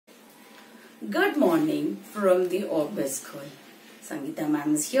Good morning from the Orbis school. Sangeeta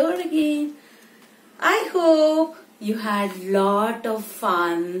ma'am is here again. I hope you had lot of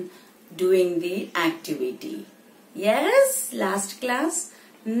fun doing the activity. Yes, last class.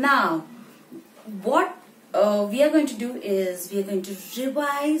 Now, what we are going to do is we are going to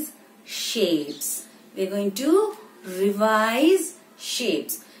revise shapes. We are going to revise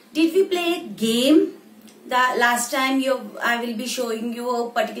shapes. Did we play a game? The last time I will be showing you a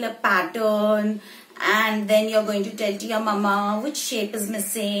particular pattern and then you're going to tell to your mama which shape is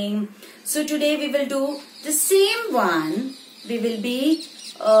missing. So today we will do the same one. We will be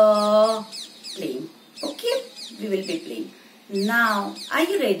playing. Okay, we will be playing. Now, are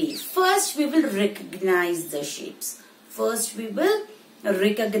you ready? First we will recognize the shapes.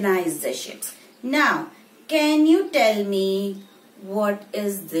 Now, can you tell me what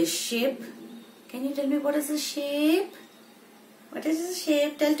is this shape? Can you tell me what is the shape? What is the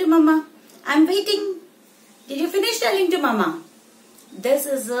shape? Tell to mama. I'm waiting. Did you finish telling to mama? This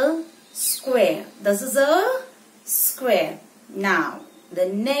is a square. This is a square. Now, the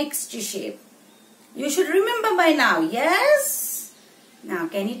next shape. You should remember by now. Yes? Now,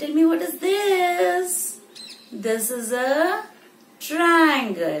 can you tell me what is this? This is a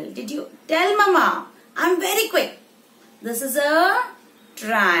triangle. Did you tell mama? I'm very quick. This is a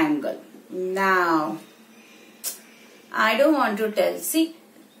triangle. Now, I don't want to tell. See,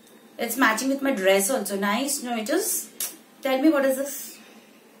 it's matching with my dress also. Nice. No, it is. Tell me what is this?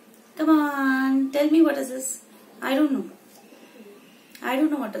 Come on. Tell me what is this? I don't know. I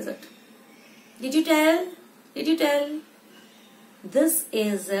don't know what is it. Did you tell? Did you tell? This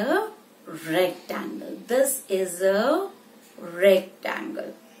is a rectangle. This is a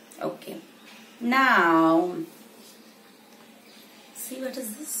rectangle. Okay. Now, see what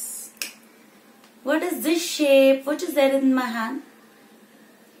is this? What is this shape? What is there in my hand?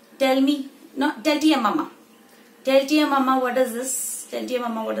 Tell me. No, tell to your mama. Tell to your mama what is this? Tell to your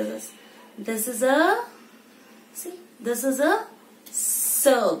mama what is this? This is a, see, this is a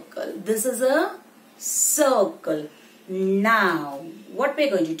circle. This is a circle. Now, what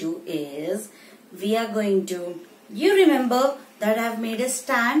we're going to do is, we are going to, you remember that I've made a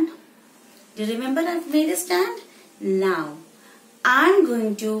stand? Do you remember I've made a stand? Now, I'm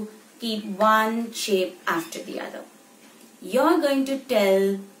going to keep one shape after the other. You're going to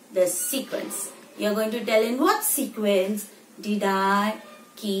tell the sequence. You're going to tell in what sequence did I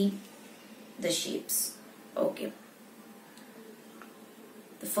keep the shapes. Okay.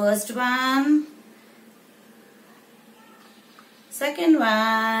 The first one, second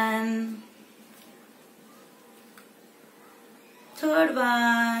one, third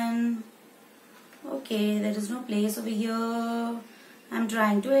one. Okay, there is no place over here. I'm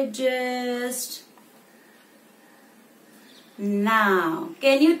trying to adjust. Now,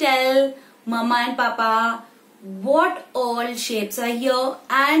 can you tell mama and papa what all shapes are here?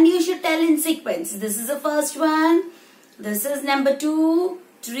 And you should tell in sequence. This is the first one. This is number 2,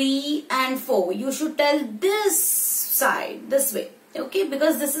 3 and 4. You should tell this side, this way. Okay,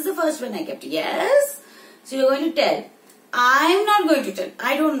 because this is the first one I kept. Yes? So you're going to tell. I'm not going to tell.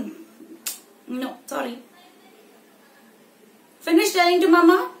 I don't. No, sorry. Finish telling to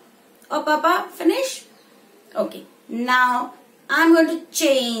mama or papa? Finish? Okay. Now, I'm going to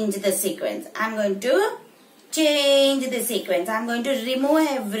change the sequence. I'm going to change the sequence. I'm going to remove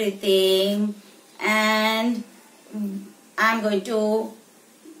everything and I'm going to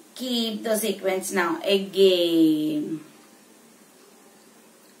keep the sequence now again.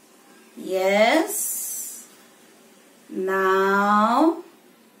 Yes. Now,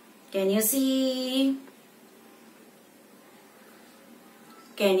 can you see?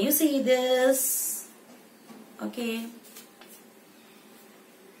 Can you see this? Okay.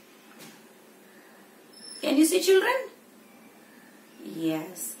 Can you see, children?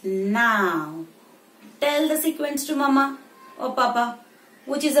 Yes. Now, tell the sequence to mama or papa.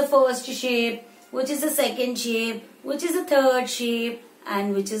 Which is the first shape? Which is the second shape? Which is the third shape?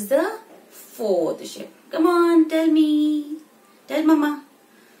 And which is the fourth shape? Come on, tell me. Tell mama.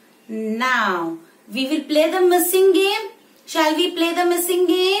 Now, we will play the missing game. Shall we play the missing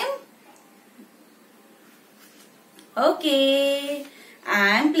game? Okay.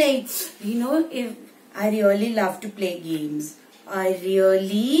 I'm playing. You know, if I really love to play games. I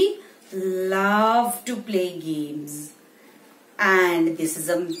really love to play games. And this is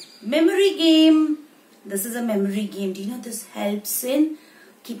a memory game. This is a memory game. Do you know this helps in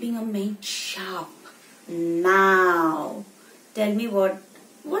keeping a mind sharp? Now, tell me what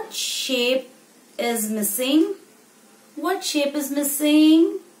shape is missing? What shape is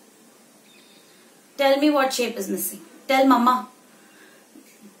missing? Tell me what shape is missing. Tell mama.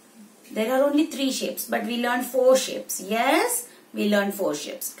 There are only 3 shapes, but we learned 4 shapes. Yes, we learned 4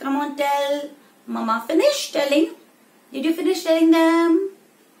 shapes. Come on, tell. Mama, finish telling. Did you finish telling them?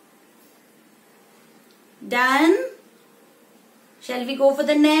 Done? Shall we go for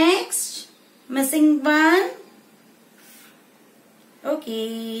the next? Missing one?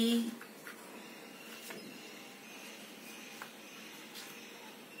 Okay.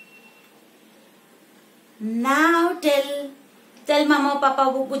 Now tell Mama or Papa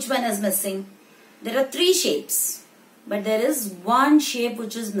which one is missing. There are 3 shapes, but there is one shape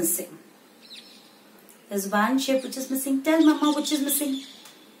which is missing. There's one shape which is missing. Tell Mama which is missing.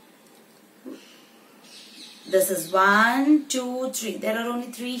 This is 1, 2, 3. There are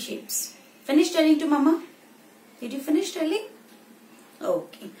only 3 shapes. Finish telling to Mama. Did you finish telling?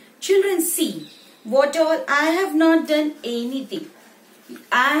 Okay. Children, see what all. I have not done anything.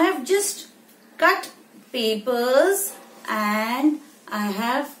 I have just cut papers and I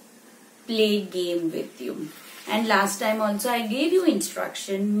have played game with you. And last time also I gave you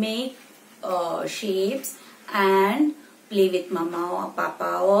instruction. Make shapes and play with Mama or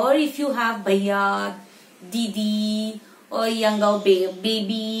Papa, or if you have Bhaiya, Didi or younger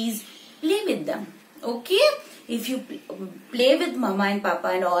babies, play with them. Okay? If you play with Mama and Papa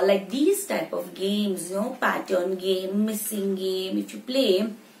and all, like these type of games, pattern game, missing game, if you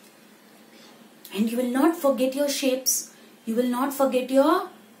play, and you will not forget your shapes. You will not forget your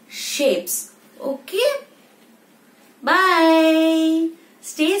shapes. Okay? Bye.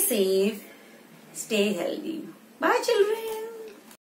 Stay safe. Stay healthy. Bye, children.